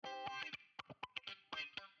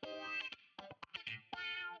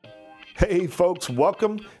Hey folks,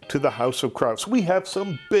 welcome to the House of Crafts. We have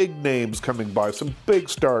some big names coming by, some big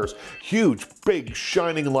stars, huge, big,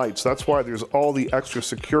 shining lights. That's why there's all the extra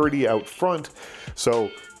security out front.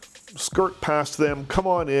 So skirt past them, come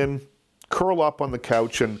on in, curl up on the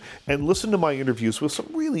couch and listen to my interviews with some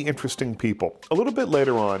really interesting people. A little bit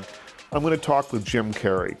later on, I'm going to talk with Jim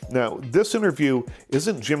Carrey. Now, this interview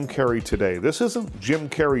isn't Jim Carrey today. This isn't Jim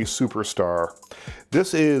Carrey Superstar.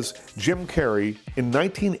 This is Jim Carrey in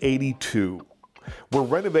 1982. We're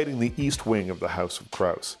renovating the East Wing of the House of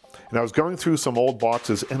Crafts. And I was going through some old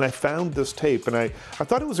boxes and I found this tape and I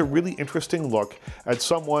thought it was a really interesting look at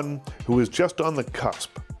someone who was just on the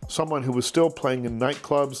cusp. Someone who was still playing in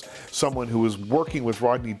nightclubs, someone who was working with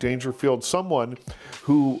Rodney Dangerfield, someone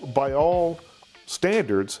who, by all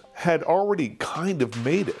standards, had already kind of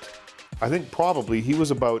made it. I think probably he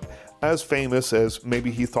was about as famous as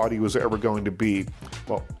maybe he thought he was ever going to be.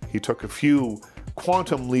 Well, he took a few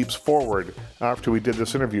quantum leaps forward after we did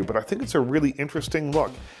this interview, but I think it's a really interesting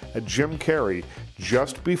look at Jim Carrey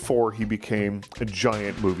just before he became a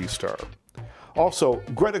giant movie star. Also,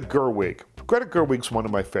 Greta Gerwig. Greta Gerwig's one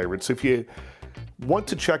of my favorites. If you want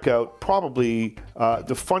to check out probably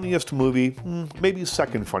the funniest movie, maybe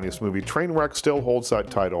second funniest movie, Trainwreck still holds that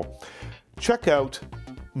title. Check out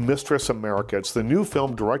Mistress America. It's the new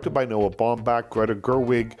film directed by Noah Baumbach. Greta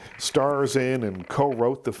Gerwig stars in and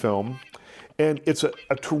co-wrote the film. And it's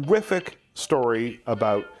a terrific story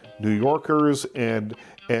about New Yorkers and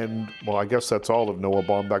well, I guess that's all of Noah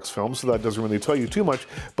Baumbach's films, so that doesn't really tell you too much,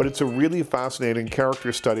 but it's a really fascinating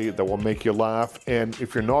character study that will make you laugh, and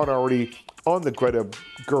if you're not already on the Greta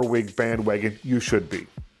Gerwig bandwagon, you should be.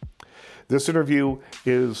 This interview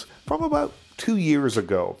is from about 2 years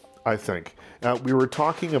ago, I think. We were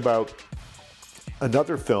talking about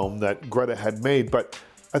another film that Greta had made, but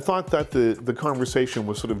I thought that the conversation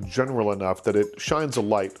was sort of general enough that it shines a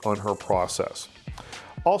light on her process.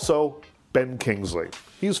 Also, Ben Kingsley.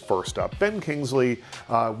 He's first up. Ben Kingsley,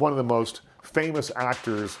 one of the most famous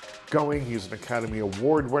actors going. He's an Academy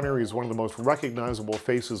Award winner. He's one of the most recognizable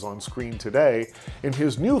faces on screen today. In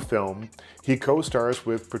his new film, he co-stars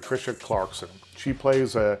with Patricia Clarkson. She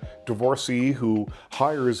plays a divorcee who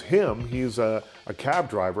hires him, he's a cab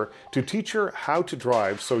driver, to teach her how to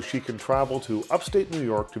drive so she can travel to upstate New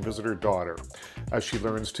York to visit her daughter. As she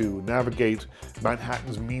learns to navigate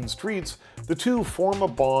Manhattan's mean streets, the two form a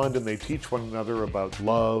bond and they teach one another about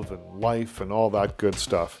love and life and all that good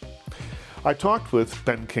stuff. I talked with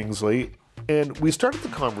Ben Kingsley, and we started the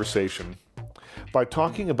conversation by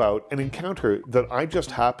talking about an encounter that I just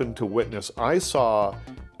happened to witness. I saw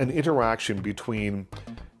an interaction between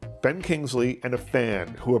Ben Kingsley and a fan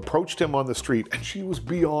who approached him on the street, and she was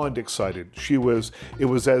beyond excited. It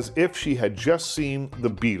was as if she had just seen the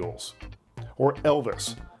Beatles, or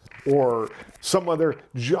Elvis, or some other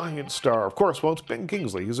giant star. Of course, well, it's Ben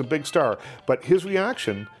Kingsley, he's a big star, but his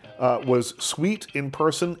reaction was sweet in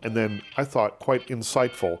person, and then I thought quite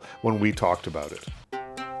insightful when we talked about it.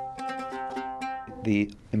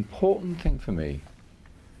 The important thing for me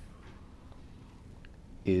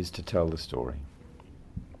is to tell the story.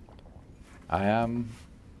 I'm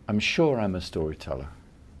sure I'm a storyteller.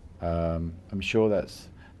 I'm sure that's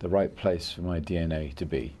the right place for my DNA to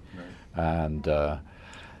be. Right. And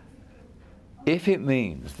if it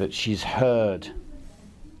means that she's heard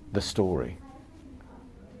the story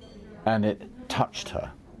and it touched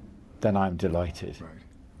her, then I'm delighted.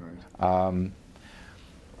 Right.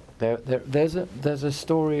 There's a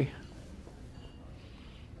story.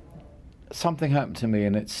 Something happened to me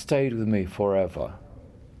and it stayed with me forever.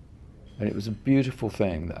 And it was a beautiful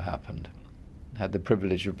thing that happened. I had the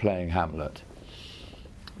privilege of playing Hamlet,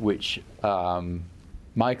 which Michael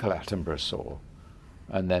Attenborough saw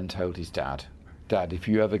and then told his dad, "Dad, if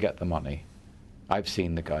you ever get the money, I've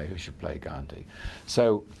seen the guy who should play Gandhi."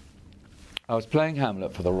 So I was playing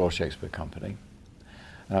Hamlet for the Royal Shakespeare Company,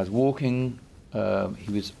 and I was walking,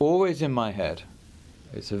 he was always in my head.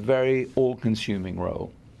 It's a very all-consuming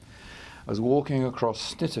role. I was walking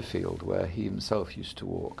across Snitterfield, where he himself used to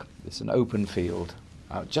walk. It's an open field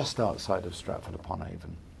just outside of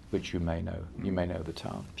Stratford-upon-Avon, which you may know. You may know the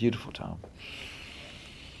town. Beautiful town.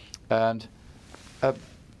 And a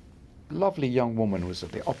lovely young woman was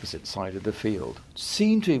at the opposite side of the field,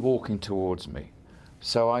 seemed to be walking towards me.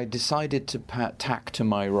 So I decided to tack to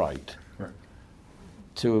my right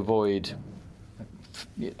to avoid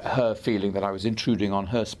her feeling that I was intruding on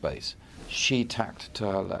her space. She tacked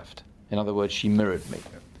to her left. In other words, she mirrored me.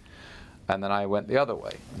 And then I went the other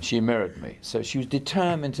way, and she mirrored me. So she was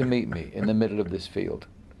determined to meet me in the middle of this field.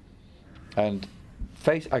 And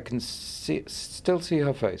I can still see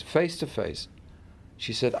her face to face.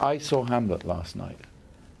 She said, "I saw Hamlet last night.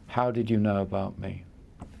 How did you know about me?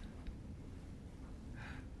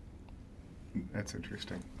 That's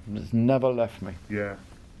interesting. It's never left me. Yeah.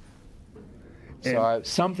 So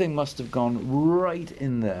something must have gone right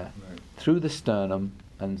in there, through the sternum,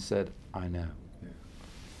 and said, I know. Yeah.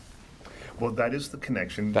 Well, that is the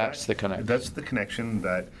connection. That's the connection. That's the connection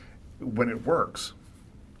that, when it works,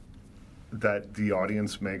 that the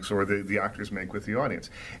audience makes, or the actors make with the audience.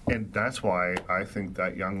 And that's why I think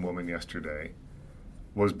that young woman yesterday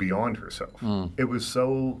was beyond herself. It was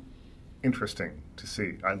so interesting to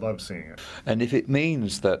see. I loved seeing it. And if it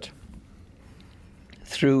means that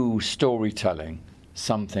through storytelling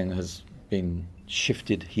something has been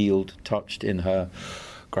shifted, healed, touched in her,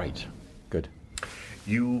 great, good.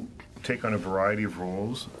 You take on a variety of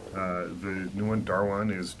roles. The new one,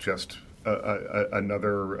 Darwan, is just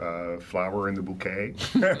another flower in the bouquet.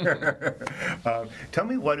 Tell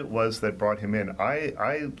me what it was that brought him in.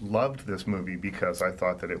 I loved this movie because I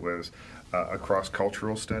thought that it was a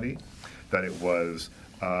cross-cultural study, that it was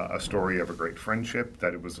a story of a great friendship,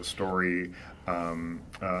 that it was a story about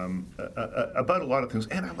a lot of things,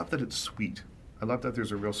 and I love that it's sweet. I love that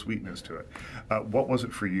there's a real sweetness to it. What was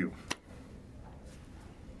it for you?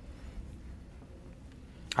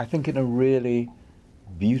 I think in a really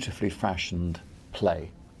beautifully fashioned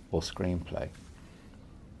play or screenplay,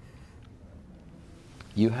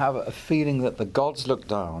 you have a feeling that the gods look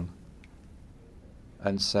down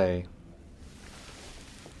and say,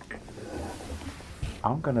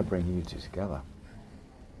 I'm going to bring you two together.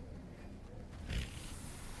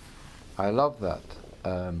 I love that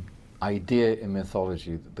idea in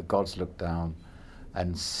mythology that the gods look down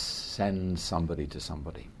and send somebody to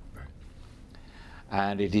somebody.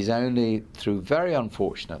 And it is only through very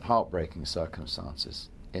unfortunate, heartbreaking circumstances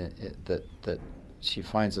that she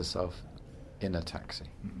finds herself in a taxi.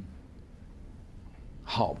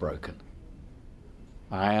 Heartbroken.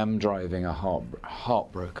 I am driving a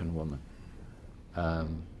heartbroken woman.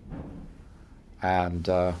 And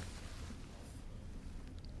a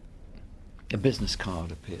business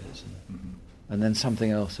card appears, and then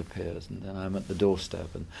something else appears, and then I'm at the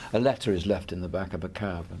doorstep, and a letter is left in the back of a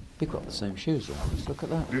cab, and we've got the same shoes on. Let's look at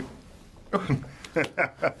that.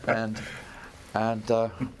 and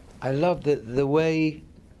I love the way,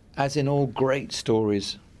 as in all great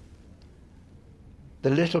stories, the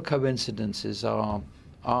little coincidences are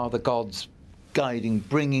the gods guiding,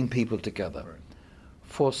 bringing people together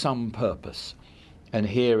for some purpose. And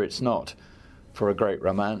here it's not for a great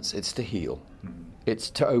romance, it's to heal. It's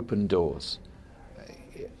to open doors.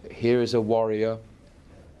 Here is a warrior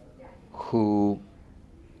who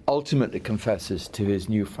ultimately confesses to his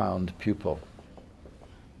newfound pupil,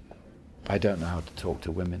 I don't know how to talk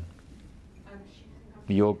to women.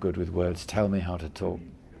 You're good with words, tell me how to talk.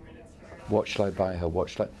 What shall I buy her? What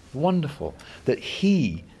shall I... Wonderful that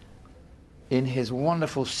he, in his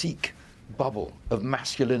wonderful Sikh bubble of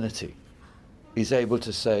masculinity, is able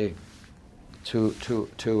to say to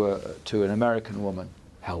an American woman,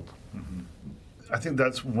 help. I think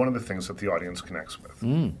that's one of the things that the audience connects with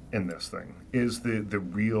in this thing, is the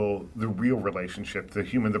real relationship,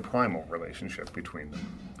 the primal relationship between them,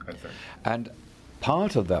 I think. And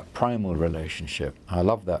part of that primal relationship, I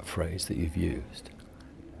love that phrase that you've used,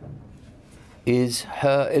 is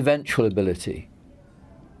her eventual ability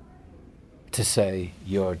to say,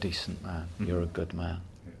 you're a decent man, you're a good man.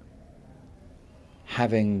 Yeah.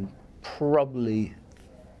 Having probably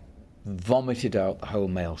vomited out the whole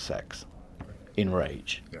male sex in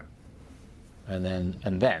rage. Yeah. And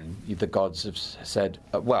then the gods have said,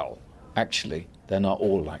 well, actually, they're not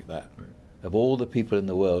all like that. Right. Of all the people in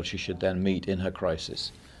the world she should then meet in her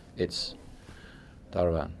crisis, it's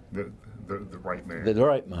Darwan. The right man. The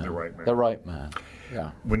right man. The right man. The right man.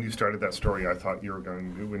 Yeah. When you started that story, I thought you were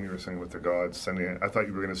going, when you were saying with the gods sending it, I thought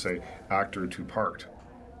you were going to say actor to part.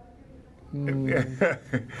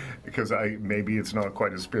 Because maybe it's not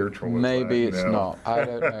quite as spiritual as maybe that, it's not. I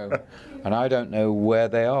don't know. And I don't know where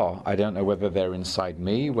they are. I don't know whether they're inside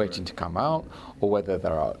me waiting to come out, or whether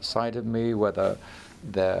they're outside of me, whether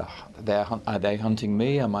are they hunting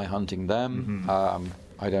me? Am I hunting them?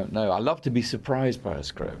 I don't know. I love to be surprised by a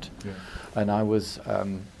script. Yeah. And I was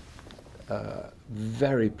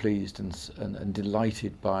very pleased and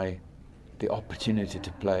delighted by the opportunity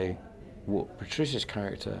to play what Patricia's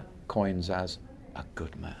character coins as a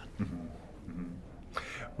good man.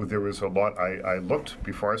 Well, there was a lot. I looked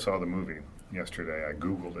before I saw the movie. yesterday. I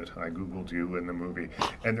Googled it. I Googled you in the movie.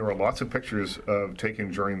 And there were lots of pictures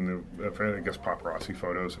taken during the, I guess, paparazzi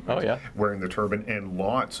photos of Oh, yeah. wearing the turban, and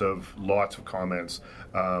lots of comments.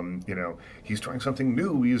 You know, he's trying something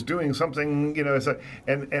new. He's doing something, you know,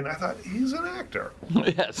 and I thought, he's an actor.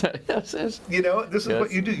 yes. You know, this is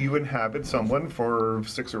what you do. You inhabit someone for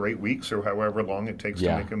 6 or 8 weeks or however long it takes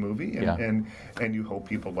to make a movie, and you hope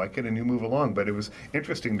people like it and you move along. But it was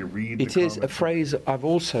interesting to read. It is a phrase I've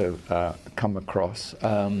also come across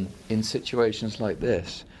in situations like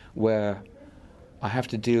this, where I have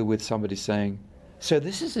to deal with somebody saying, "So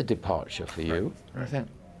this is a departure for you." Right. I think,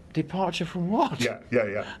 departure from what? Yeah.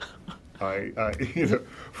 I you know,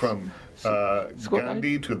 from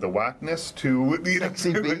Gandhi to the whackness to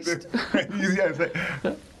Sexy beast.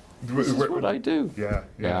 This is what I do. Yeah.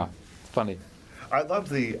 It's funny. I love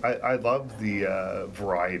the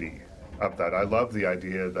variety of that. I love the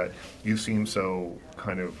idea that you seem so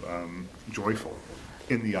kind of joyful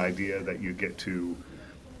in the idea that you get to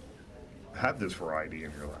have this variety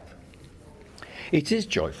in your life. It is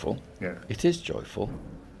joyful. Yeah. It is joyful.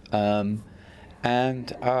 I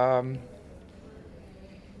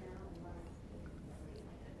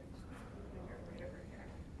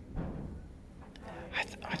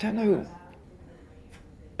don't know.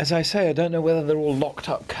 As I say, I don't know whether they're all locked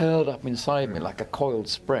up, curled up inside me like a coiled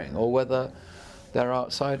spring, or whether they're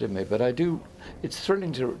outside of me. But I do. It's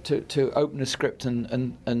thrilling to open a script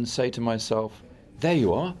and say to myself, "There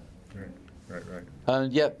you are." Right.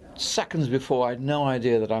 And yet, seconds before, I had no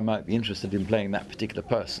idea that I might be interested in playing that particular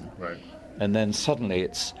person. Right. And then suddenly,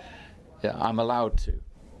 I'm allowed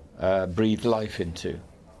to breathe life into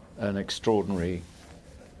an extraordinary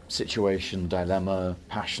situation, dilemma,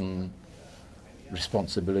 passion,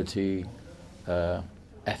 responsibility,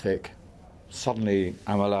 ethic. Suddenly,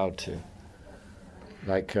 I'm allowed to.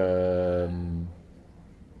 Like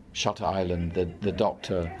Shutter Island, the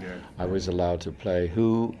doctor, I was allowed to play,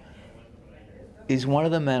 who is one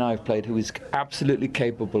of the men I've played who is absolutely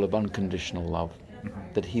capable of unconditional love,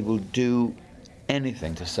 that he will do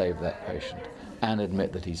anything to save that patient and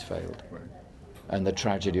admit that he's failed. Right. And the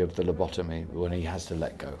tragedy of the lobotomy when he has to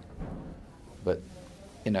let go. But,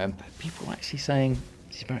 you know, people were actually saying,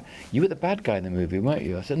 "You were the bad guy in the movie, weren't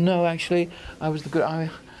you?" I said, "No, actually, I was the good."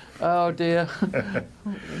 Oh dear.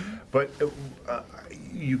 But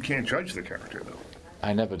you can't judge the character, though.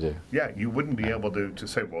 I never do. Yeah, you wouldn't be able to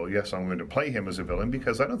say, well, yes, I'm going to play him as a villain,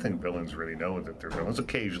 because I don't think villains really know that they're villains.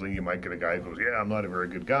 Occasionally you might get a guy who goes, yeah, I'm not a very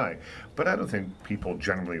good guy. But I don't think people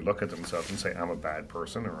generally look at themselves and say, I'm a bad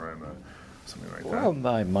person, or I'm something like that. Well,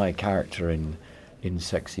 my character in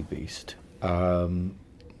Sexy Beast,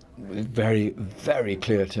 very, very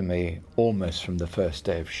clear to me almost from the first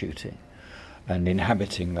day of shooting and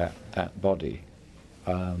inhabiting that body,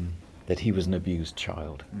 that he was an abused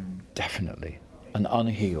child, definitely. An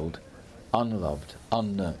unhealed, unloved,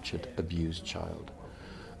 unnurtured, abused child.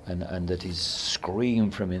 And that his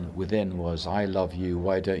scream from within was, "I love you,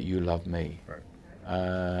 why don't you love me?"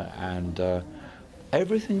 Right.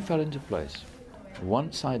 Everything fell into place.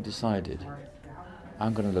 Once I decided,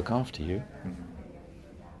 I'm going to look after you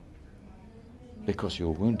because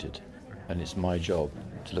you're wounded, and it's my job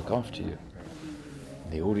to look after you.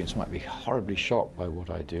 The audience might be horribly shocked by what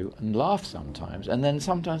I do and laugh sometimes, and then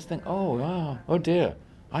sometimes think, oh dear,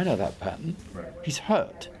 I know that pattern. Right. He's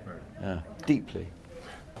hurt, deeply.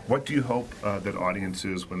 What do you hope that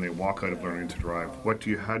audiences, when they walk out of Learning to Drive,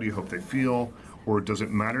 how do you hope they feel, or does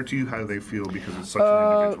it matter to you how they feel because it's such an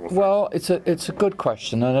individual thing? Well, it's a good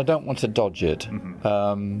question, and I don't want to dodge it.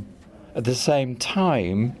 At the same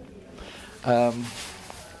time,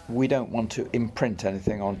 we don't want to imprint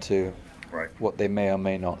anything onto what they may or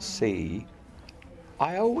may not see.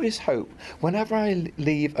 I always hope, whenever I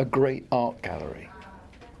leave a great art gallery,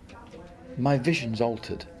 my vision's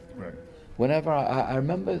altered. Right. Whenever I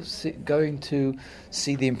remember going to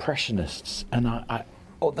see the Impressionists, and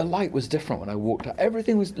the light was different when I walked out.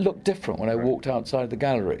 Everything looked different when I walked outside the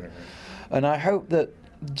gallery. And I hope that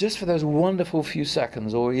just for those wonderful few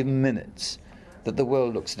seconds or even minutes, that the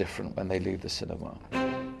world looks different when they leave the cinema.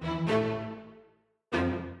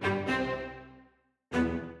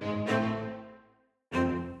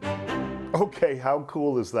 Okay, how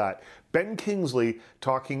cool is that? Ben Kingsley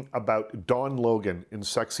talking about Don Logan in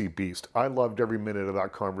Sexy Beast. I loved every minute of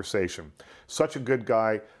that conversation. Such a good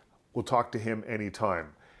guy. We'll talk to him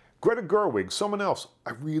anytime. Greta Gerwig, someone else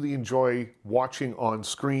I really enjoy watching on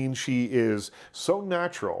screen. She is so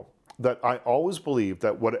natural that I always believe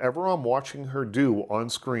that whatever I'm watching her do on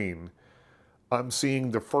screen, I'm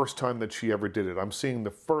seeing the first time that she ever did it. I'm seeing the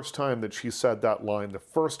first time that she said that line, the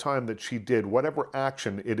first time that she did whatever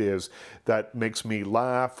action it is that makes me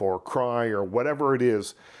laugh or cry or whatever it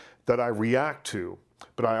is that I react to.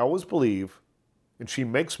 But I always believe, and she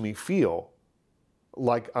makes me feel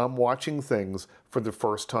like I'm watching things for the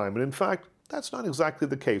first time. And in fact, that's not exactly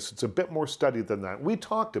the case. It's a bit more studied than that. We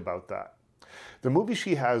talked about that. The movie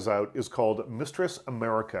she has out is called Mistress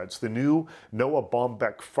America. It's the new Noah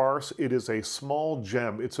Baumbach farce. It is a small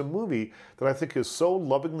gem. It's a movie that I think is so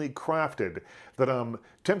lovingly crafted that I'm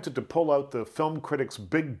tempted to pull out the film critic's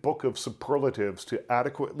big book of superlatives to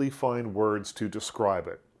adequately find words to describe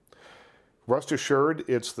it. Rest assured,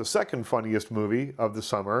 it's the second funniest movie of the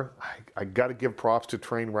summer. I got to give props to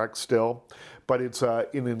Trainwreck still, but it's an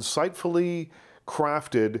insightfully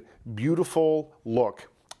crafted, beautiful look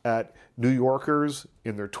at New Yorkers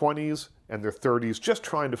in their 20s and their 30s just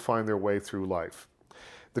trying to find their way through life.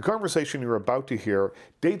 The conversation you're about to hear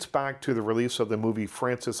dates back to the release of the movie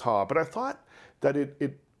Frances Ha, but I thought that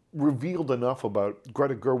it revealed enough about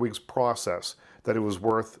Greta Gerwig's process that it was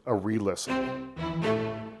worth a re-listen.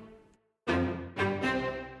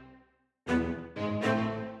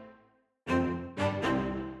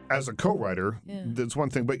 As a co-writer, that's one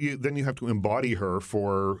thing, but then you have to embody her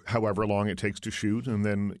for however long it takes to shoot, and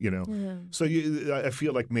then, so I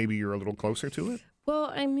feel like maybe you're a little closer to it?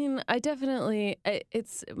 Well, I mean,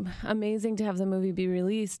 it's amazing to have the movie be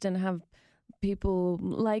released and have people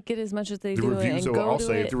like it as much as they do reviews, and go I'll to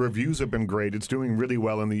say it. The reviews have been great. It's doing really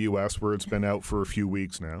well in the U.S. where it's been out for a few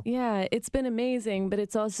weeks now. Yeah, it's been amazing, but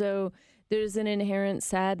it's also, there's an inherent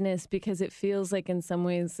sadness because it feels like in some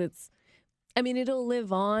ways it'll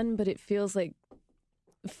live on, but it feels like,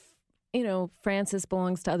 Frances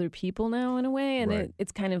belongs to other people now in a way, and right.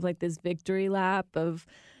 it's kind of like this victory lap of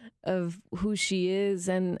who she is,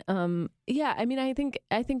 and I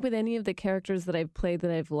think with any of the characters that I've played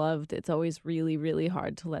that I've loved, it's always really, really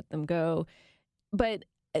hard to let them go. But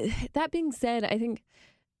that being said,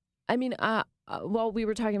 while we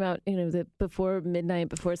were talking about, the before midnight,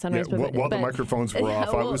 before sunrise. While the microphones were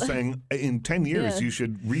off, I was saying in 10 years you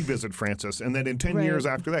should revisit Frances. And then in 10 years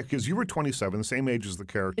after that, because you were 27, the same age as the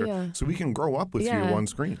character, so we can grow up with you on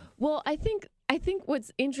screen. Well, I think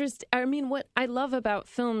what's interesting, what I love about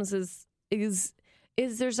films is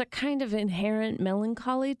there's a kind of inherent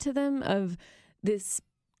melancholy to them of this.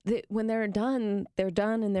 When they're done,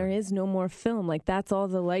 and there is no more film. Like, that's all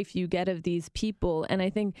the life you get of these people. And I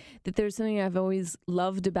think that there's something I've always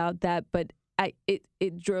loved about that, but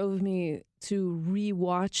it drove me to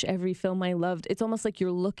rewatch every film I loved. It's almost like you're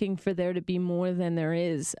looking for there to be more than there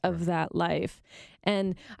is of that life.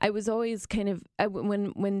 And I was always kind of,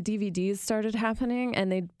 when DVDs started happening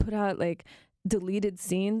and they'd put out like deleted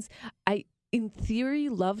scenes, I in theory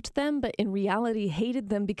loved them, but in reality hated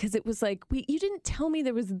them because it was like, wait, you didn't tell me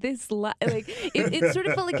there was this, it sort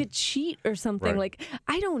of felt like a cheat or something. Right. Like,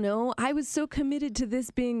 I don't know. I was so committed to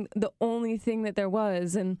this being the only thing that there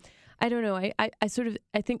was. And I don't know. I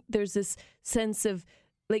think there's this sense of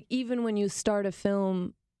like, even when you start a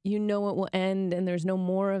film, you know it will end and there's no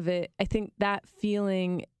more of it. I think that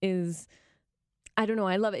feeling is, I don't know.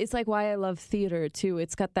 I love it. It's like why I love theater too.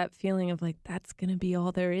 It's got that feeling of like, that's going to be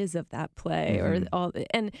all there is of that play or all.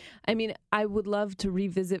 And I would love to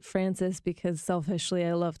revisit Frances because selfishly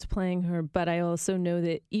I loved playing her, but I also know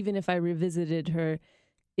that even if I revisited her,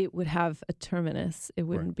 it would have a terminus. It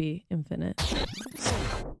wouldn't be infinite.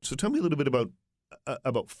 So tell me a little bit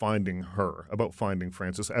about finding her, about finding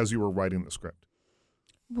Frances as you were writing the script.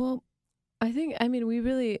 Well, we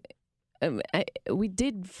really, we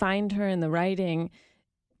did find her in the writing.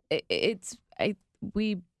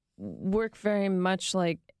 We work very much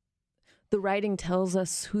like the writing tells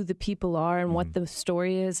us who the people are and what the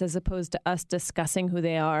story is, as opposed to us discussing who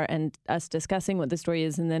they are and us discussing what the story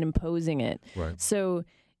is and then imposing it. Right. So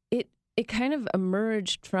it kind of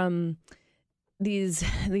emerged from these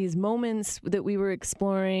moments that we were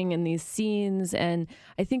exploring and these scenes. And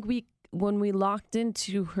I think when we locked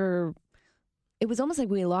into her, it was almost like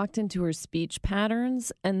we locked into her speech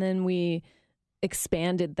patterns and then we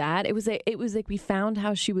expanded that. It was like we found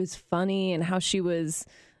how she was funny and how she was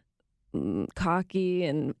cocky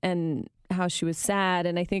and how she was sad.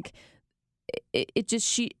 And I think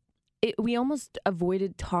we almost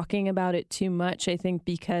avoided talking about it too much, I think,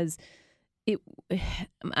 because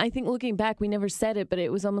I think looking back, we never said it, but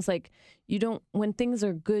it was almost like when things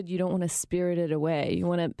are good, you don't want to spirit it away.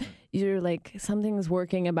 You're like, something's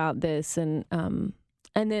working about this. And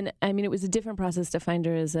then, it was a different process to find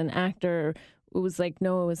her as an actor. It was like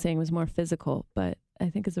Noah was saying, it was more physical, but I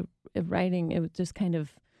think as a writing, it just kind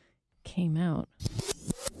of came out.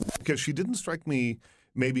 Because she didn't strike me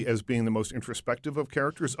maybe as being the most introspective of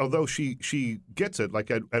characters, although she gets it.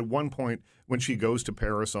 Like at one point when she goes to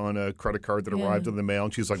Paris on a credit card that arrived in the mail,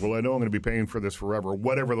 and she's like, well, I know I'm going to be paying for this forever,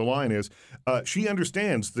 whatever the line is. She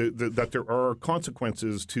understands that there are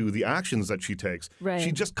consequences to the actions that she takes. Right.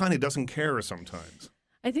 She just kind of doesn't care sometimes.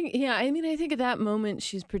 I think at that moment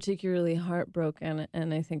she's particularly heartbroken,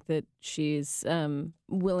 and I think that she's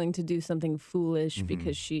willing to do something foolish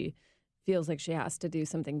because she feels like she has to do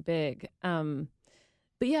something big.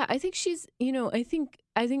 But yeah, I think she's,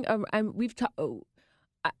 we've talked.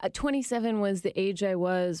 27 was the age I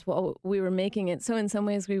was while we were making it. So in some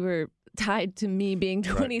ways we were tied to me being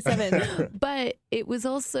 27. Right. But it was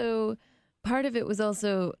also, part of it was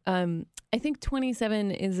also, I think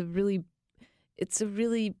 27 is a really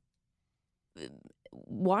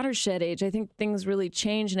watershed age. I think things really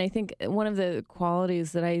change. And I think one of the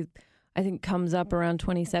qualities that I think comes up around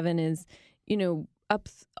 27 is, up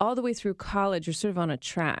all the way through college, you're sort of on a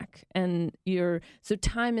track, and so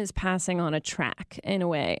time is passing on a track in a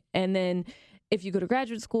way. And then if you go to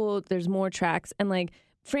graduate school, there's more tracks. And like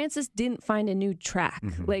Frances didn't find a new track.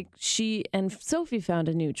 Like she and Sophie found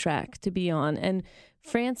a new track to be on. And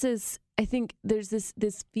Frances, I think there's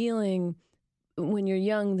this feeling when you're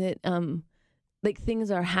young that like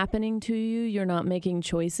things are happening to you, you're not making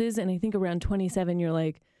choices. And I think around 27, you're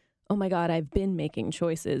like, oh my God, I've been making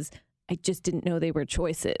choices. I just didn't know they were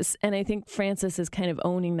choices. And I think Frances is kind of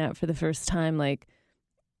owning that for the first time. Like,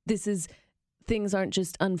 things aren't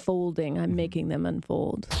just unfolding. I'm making them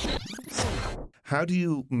unfold. How do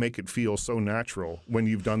you make it feel so natural when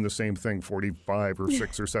you've done the same thing 45 or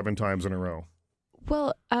 6 or 7 times in a row?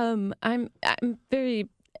 Well, I'm very.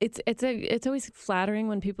 It's always flattering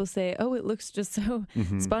when people say, "Oh, it looks just so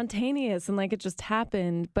spontaneous and like it just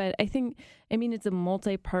happened." But it's a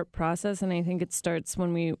multi-part process, and I think it starts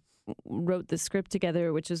when we wrote the script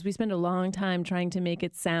together, which is we spent a long time trying to make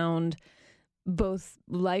it sound both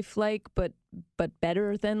lifelike but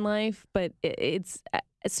better than life. But it's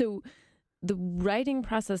so the writing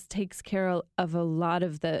process takes care of a lot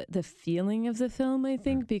of the feeling of the film, I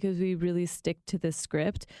think, because we really stick to the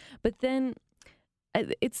script. But then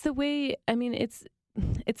it's the way,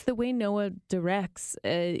 it's the way Noah directs.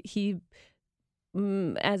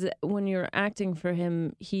 When you're acting for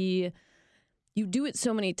him, you do it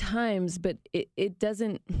so many times, but it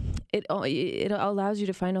allows you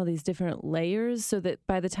to find all these different layers, so that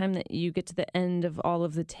by the time that you get to the end of all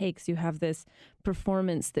of the takes, you have this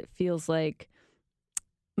performance that feels like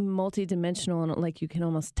multidimensional and like you can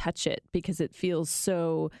almost touch it, because it feels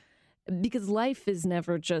so. Because life is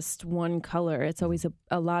never just one color. It's always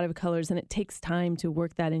a lot of colors, and it takes time to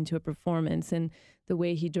work that into a performance. And the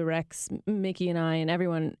way he directs Mickey and I and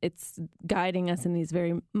everyone, it's guiding us in these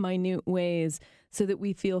very minute ways so that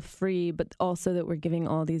we feel free, but also that we're giving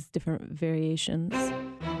all these different variations.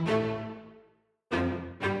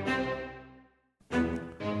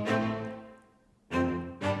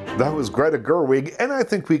 That was Greta Gerwig, and I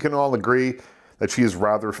think we can all agree that she is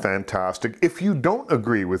rather fantastic. If you don't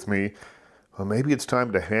agree with me, well, maybe it's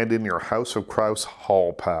time to hand in your House of Crouse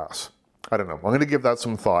Hall Pass. I don't know. I'm going to give that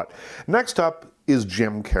some thought. Next up is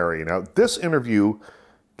Jim Carrey. Now, this interview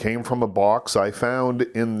came from a box I found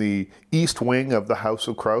in the East Wing of the House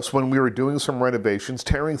of Crouse when we were doing some renovations,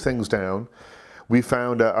 tearing things down. We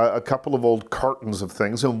found a couple of old cartons of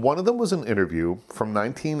things, and one of them was an interview from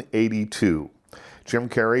 1982. Jim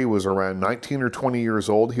Carrey was around 19 or 20 years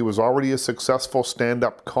old. He was already a successful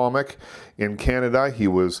stand-up comic in Canada. He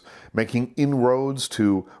was making inroads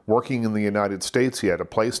to working in the United States. He had a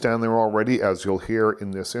place down there already, as you'll hear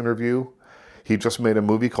in this interview. He just made a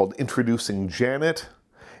movie called Introducing Janet,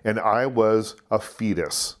 and I was a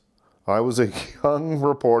fetus. I was a young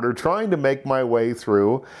reporter trying to make my way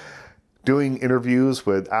through, doing interviews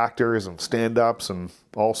with actors and stand-ups and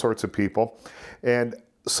all sorts of people. And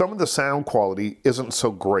some of the sound quality isn't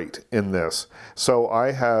so great in this. So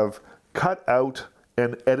I have cut out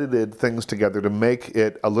and edited things together to make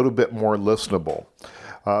it a little bit more listenable.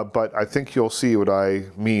 But I think you'll see what I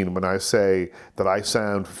mean when I say that I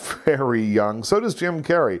sound very young. So does Jim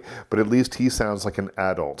Carrey, but at least he sounds like an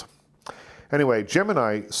adult. Anyway, Jim and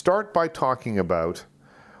I start by talking about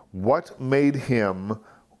what made him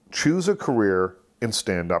choose a career in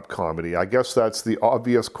stand-up comedy. I guess that's the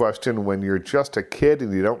obvious question when you're just a kid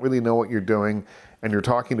and you don't really know what you're doing and you're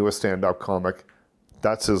talking to a stand-up comic.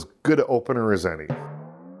 That's as good an opener as any.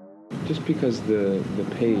 Just because the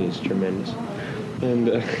pay is tremendous. And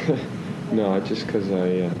no, just because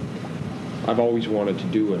I've always wanted to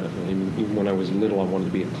do it. I mean, even when I was little, I wanted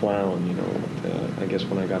to be a clown, you know. I guess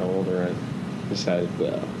when I got older, I decided,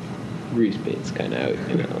 well, grease paint's kind of out, I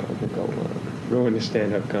think I'll go into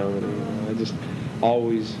stand-up comedy. I just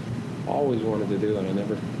always wanted to do it. I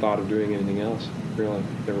never thought of doing anything else. Really,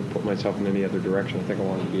 never put myself in any other direction. I think I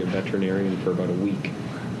wanted to be a veterinarian for about a week.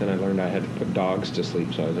 Then I learned I had to put dogs to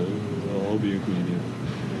sleep, so I thought, I'll be a comedian.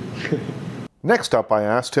 Next up, I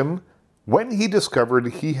asked him when he discovered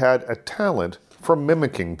he had a talent for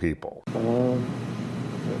mimicking people. I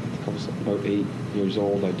think I was about 8 years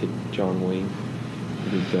old. I did John Wayne. I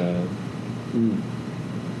did,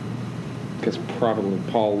 because probably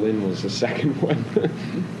Paul Lynde was the second one.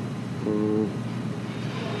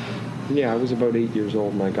 Yeah, I was about 8 years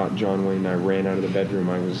old and I got John Wayne and I ran out of the bedroom.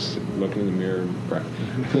 I was looking in the mirror and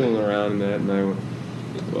fooling around in that, and I went,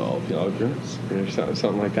 well, Pilgrims, or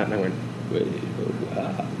something like that, and I went,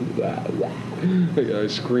 like I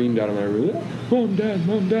screamed out of my room, Mom, Dad,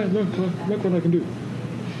 look what I can do.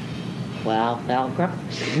 Well,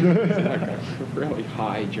 Pilgrims. Like a really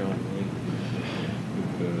high John Wayne.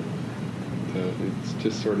 It's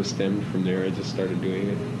just sort of stemmed from there. I just started doing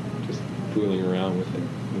it, just fooling around with it.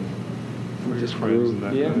 Were just friends and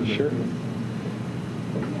that yeah, kind of sure.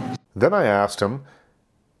 thing? Then I asked him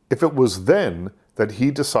if it was then that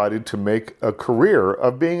he decided to make a career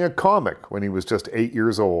of being a comic when he was just 8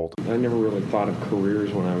 years old. I never really thought of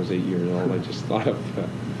careers when I was 8 years old. I just thought of,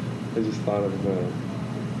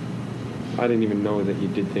 I didn't even know that you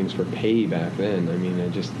did things for pay back then. I mean, I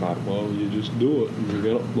just thought, well, you just do it, and you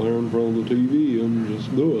get up there in front of the TV and just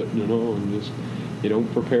do it, and just, you don't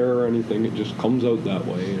prepare or anything. It just comes out that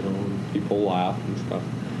way, and people laugh and stuff.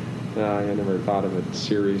 I never thought of it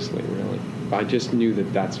seriously, really. I just knew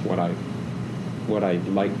that that's what I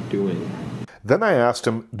liked doing. Then I asked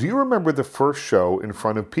him, do you remember the first show in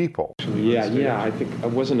front of people? Yeah. I think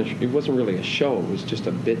it wasn't really a show. It was just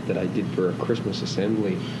a bit that I did for a Christmas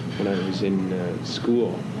assembly when I was in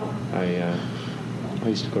school. I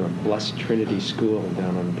used to go to Blessed Trinity School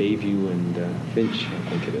down on Bayview and Finch, I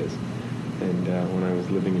think it is. And when I was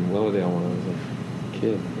living in Willowdale when I was a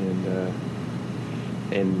kid,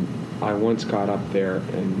 and I once got up there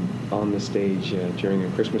and on the stage during a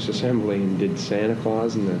Christmas assembly and did Santa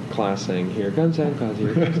Claus, and the class sang, "Here comes Santa Claus,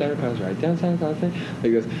 here comes Santa Claus, right down Santa Claus." Like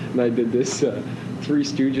this, and I did this Three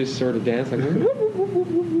Stooges sort of dance, like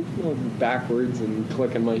backwards and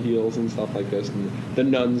clicking my heels and stuff like this, and the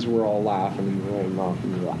nuns were all laughing and rolling off,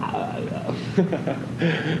 and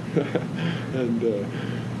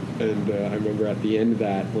I remember at the end of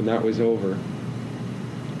that, when that was over.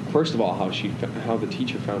 First of all, how the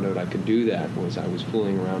teacher found out I could do that was I was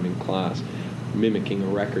fooling around in class, mimicking a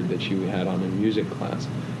record that she had on in music class.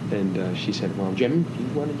 And she said, well, Jim, if you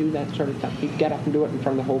want to do that sort of stuff, you get up and do it in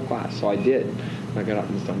front of the whole class. So I did. I got up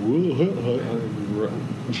and started,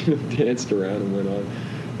 danced around and went on.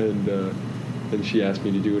 And she asked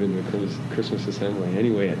me to do it in the Christmas assembly.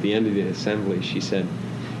 Anyway, at the end of the assembly, she said,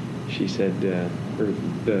 or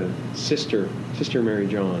the Sister Mary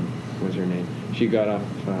John was her name. She got up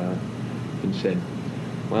and said,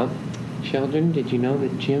 well, children, did you know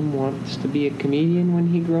that Jim wants to be a comedian when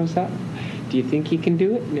he grows up? Do you think he can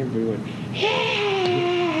do it? And everybody went,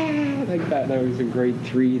 yeah, like that. And I was in grade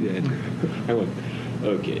 3 then. I went,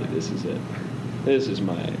 okay, this is it. This is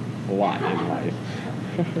my lot in life.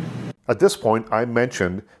 At this point, I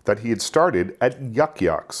mentioned that he had started at Yuck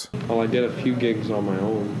Yucks. Well, I did a few gigs on my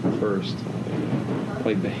own first. I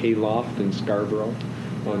played the Hayloft in Scarborough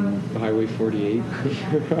on Highway 48.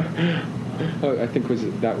 I think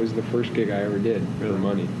that was the first gig I ever did for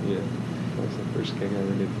money. Yeah, that was the first gig I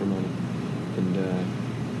ever did for money. And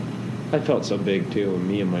I felt so big too. And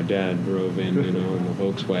me and my dad drove in, in the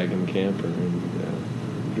Volkswagen camper, and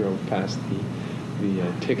drove past the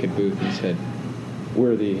ticket booth and said,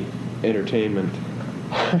 "We're the entertainment."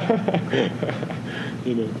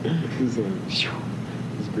 It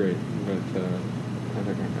was great. But I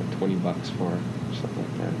think I got $20 for it, or something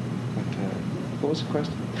like that. But what was the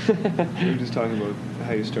question? You were just talking about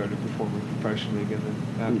how you started performing professionally again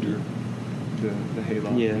after the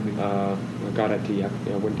Hayloft. Yeah, I got at the Yuck.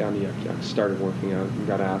 I went down to Yuck Yuck, started working out, and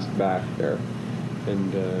got asked back there,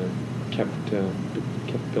 and kept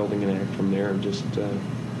building an act from there, and just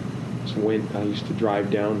went. I used to drive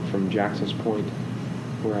down from Jackson's Point,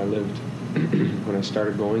 where I lived when I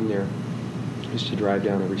started going there. I used to drive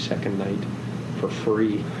down every second night for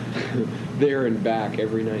free, there and back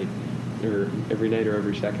every night, or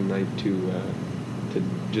every second night to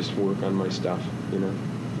just work on my stuff.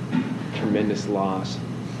 Tremendous loss.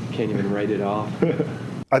 Can't even write it off.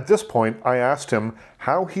 At this point, I asked him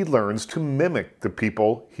how he learns to mimic the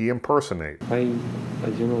people he impersonates. I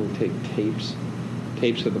generally take tapes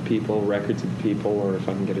of the people, records of the people, or if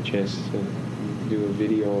I can get a chance to do a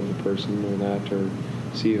video of the person or that, or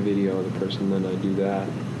see a video of the person, then I do that.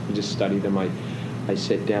 I just study them. I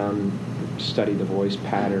sit down, study the voice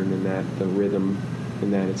pattern and that, the rhythm,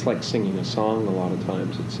 and that. It's like singing a song a lot of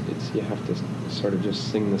times. It's you have to sort of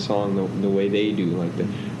just sing the song the way they do, like the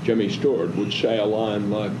Jimmy Stewart would say a line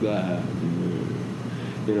like that,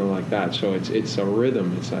 you know, like that. So it's a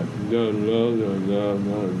rhythm. It's like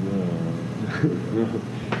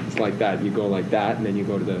it's like that. You go like that, and then you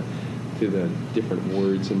go to the different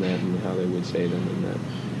words and that, and how they would say them, and that,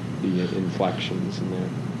 the inflections and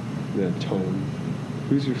the tone.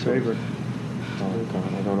 Who's your favorite? Oh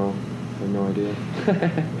God, I don't know. I have no idea.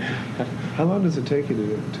 How long does it take you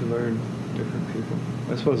to learn different people?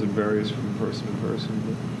 I suppose it varies from person to person.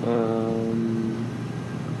 But.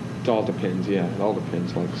 It all depends. Yeah, it all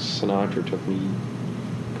depends. Like Sinatra took me,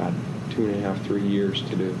 God, 2.5, 3 years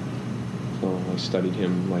to do. So I studied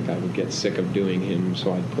him. Like I would get sick of doing him,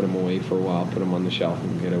 so I'd put him away for a while, put him on the shelf,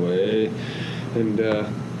 and get away. And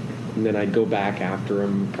then I'd go back after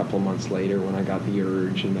him a couple of months later when I got the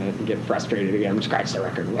urge and that, and get frustrated again, scratch the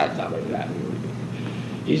record, like that.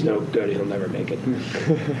 He's no good, he'll never make it.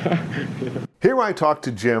 Here I talked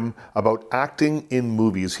to Jim about acting in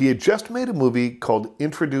movies. He had just made a movie called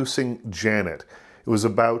Introducing Janet. It was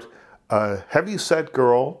about a heavy-set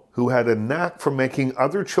girl who had a knack for making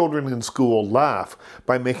other children in school laugh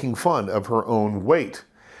by making fun of her own weight.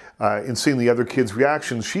 In seeing the other kids'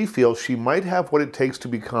 reactions, she feels she might have what it takes to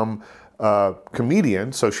become a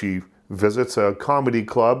comedian, so she visits a comedy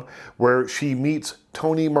club where she meets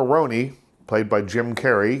Tony Maroney, played by Jim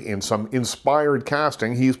Carrey, in some inspired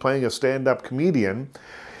casting. He's playing a stand-up comedian.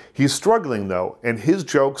 He's struggling, though, and his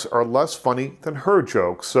jokes are less funny than her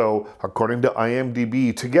jokes. So, according to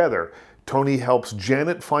IMDb, together, Tony helps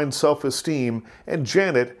Janet find self-esteem, and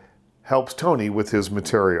Janet helps Tony with his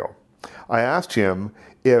material. I asked him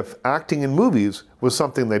if acting in movies was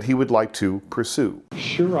something that he would like to pursue.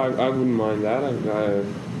 Sure, I wouldn't mind that. I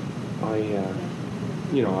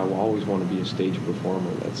will always want to be a stage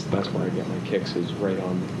performer. That's where I get my kicks, is right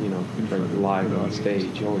on, right live on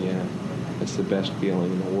stage. Oh yeah, that's the best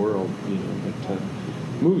feeling in the world, But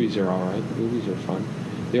movies are all right. Movies are fun.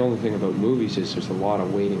 The only thing about movies is there's a lot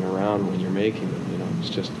of waiting around when you're making them. It's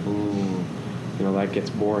just that gets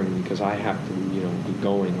boring because I have to be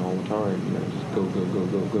going all the time. Just go.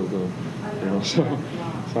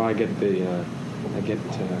 So I get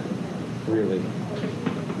really.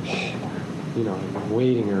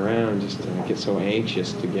 Waiting around, just I get so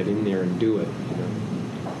anxious to get in there and do it,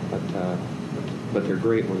 But they're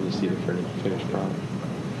great when you see the finished product.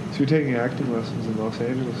 So you're taking acting lessons in Los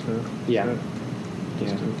Angeles now? Yeah.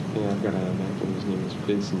 I've got an actor. His name is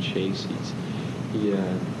Vincent Chase. He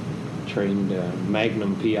trained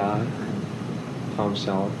Magnum PI, Tom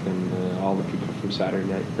Selleck, and all the people from Saturday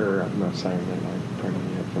Night, or not Saturday Night Live,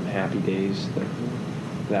 pardon me, from Happy Days,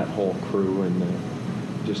 that whole crew, and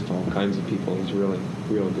just all kinds of people. He's really,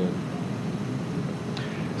 real good.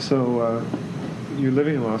 So, you're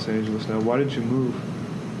living in Los Angeles now. Why did you move?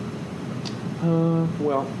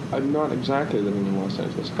 Well, I'm not exactly living in Los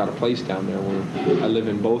Angeles. I've got a place down there where I live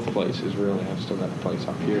in both places, really. I've still got a place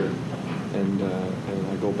up here. And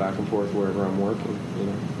I go back and forth wherever I'm working,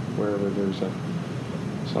 wherever there's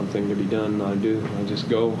something to be done, I do. I just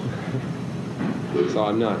go. So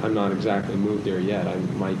I'm not exactly moved there yet. I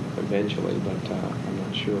might eventually, but I'm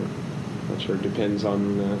not sure. It depends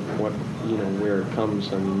on where it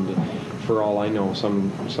comes. I mean, for all I know,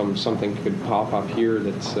 something could pop up here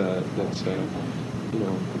that's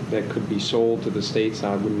that could be sold to the States.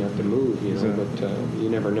 I wouldn't have to move, but you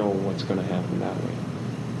never know what's going to happen that way.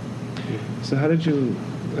 So how did you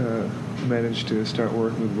manage to start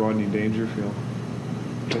working with Rodney Dangerfield?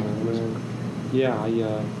 How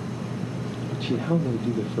did I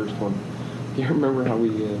do the first one? Do you remember how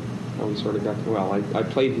we sort of got? Well, I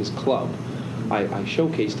played his club. I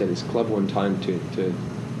showcased at his club one time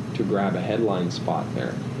to grab a headline spot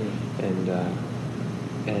there, and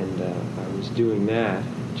I was doing that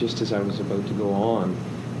just as I was about to go on.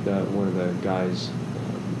 One of the guys,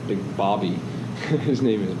 Big Bobby, his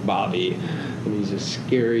name is Bobby, and he's a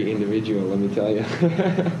scary individual. Let me tell you,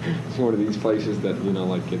 it's one of these places that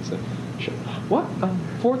it's a. What?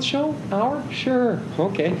 Fourth show? Hour? Sure.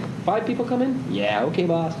 Okay. 5 people come in? Yeah, okay,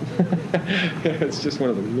 boss. It's just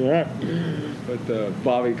one of them. Yeah. But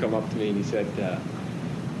Bobby come up to me and he said,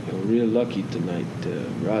 "You're real lucky tonight.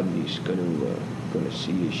 Rodney's gonna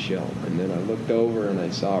see his show." And then I looked over and I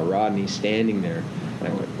saw Rodney standing there, and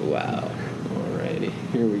I went, "Wow, alrighty,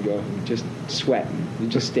 here we go." Just sweating,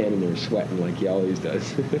 just standing there sweating like he always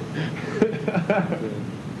does.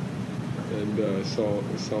 And so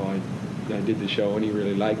I did the show, and he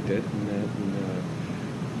really liked it, and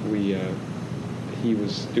he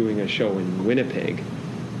was doing a show in Winnipeg.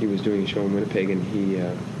 He was doing a show in Winnipeg,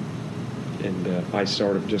 and I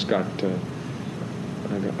sort of just got.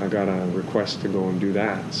 I got a request to go and do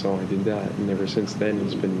that, so I did that. And ever since then,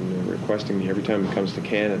 he's been requesting me every time he comes to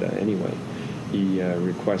Canada. Anyway, he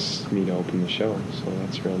requests me to open the show, so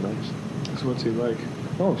that's real nice. So what's he like?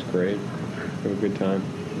 Oh, it's great. Have a good time.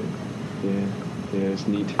 Yeah, it's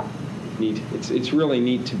neat. It's really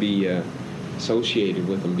neat to be associated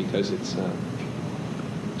with him, because it's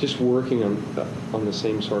just working on the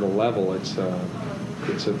same sort of level. It's a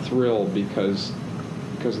thrill because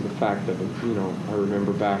of the fact that, you know, I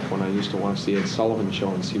remember back when I used to watch the Ed Sullivan Show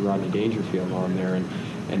and see Rodney Dangerfield on there,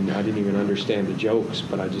 and I didn't even understand the jokes,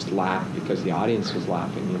 but I just laughed because the audience was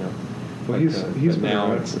laughing, you know. Well, he's been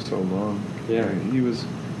around for so long. Yeah. He's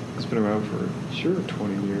been around for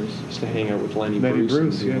 20 years. Used to hang out with Lenny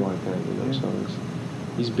Bruce and people like that, you know. So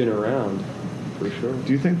he's been around for sure.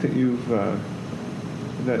 Do you think that you've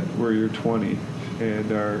that where you're 20 and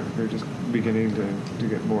you're just beginning to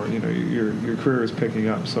get more, you know, your career is picking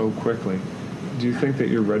up so quickly? Do you think that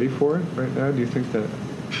you're ready for it right now? Do you think that?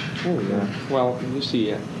 Oh yeah. Well, you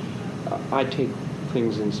see, I take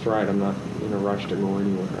things in stride. I'm not in a rush to go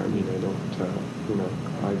anywhere. I mean, I don't, you know,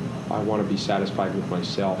 I want to be satisfied with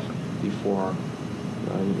myself before.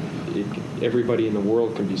 Everybody in the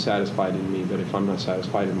world can be satisfied in me, but if I'm not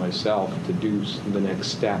satisfied in myself to do the next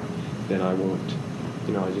step, then I won't.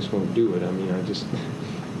 You know, I just won't do it. I mean, I just,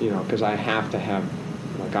 you know, because I have to have,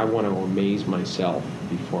 like, I want to amaze myself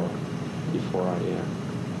before I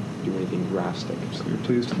do anything drastic. So you're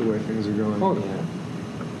pleased with the way things are going? Oh yeah.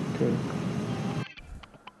 Good.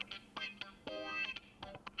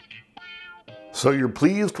 So you're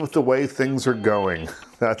pleased with the way things are going.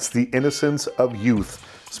 That's the innocence of youth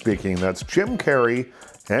speaking. That's Jim Carrey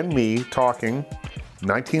and me talking,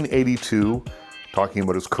 1982, talking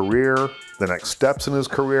about his career, the next steps in his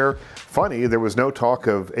career. Funny, there was no talk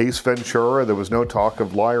of Ace Ventura, there was no talk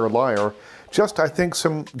of Liar Liar, just, I think,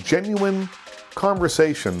 some genuine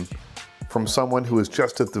conversation from someone who is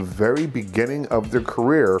just at the very beginning of their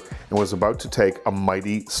career and was about to take a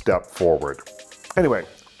mighty step forward. Anyway,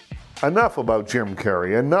 enough about Jim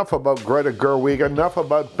Carrey, enough about Greta Gerwig, enough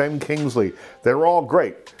about Ben Kingsley. They're all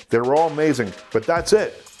great, they're all amazing, but that's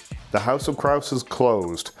it. The House of Krause is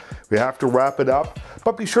closed. We have to wrap it up,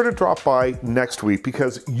 but be sure to drop by next week,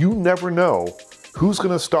 because you never know who's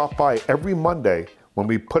going to stop by every Monday when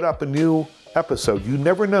we put up a new episode. You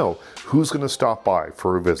never know who's going to stop by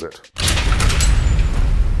for a visit.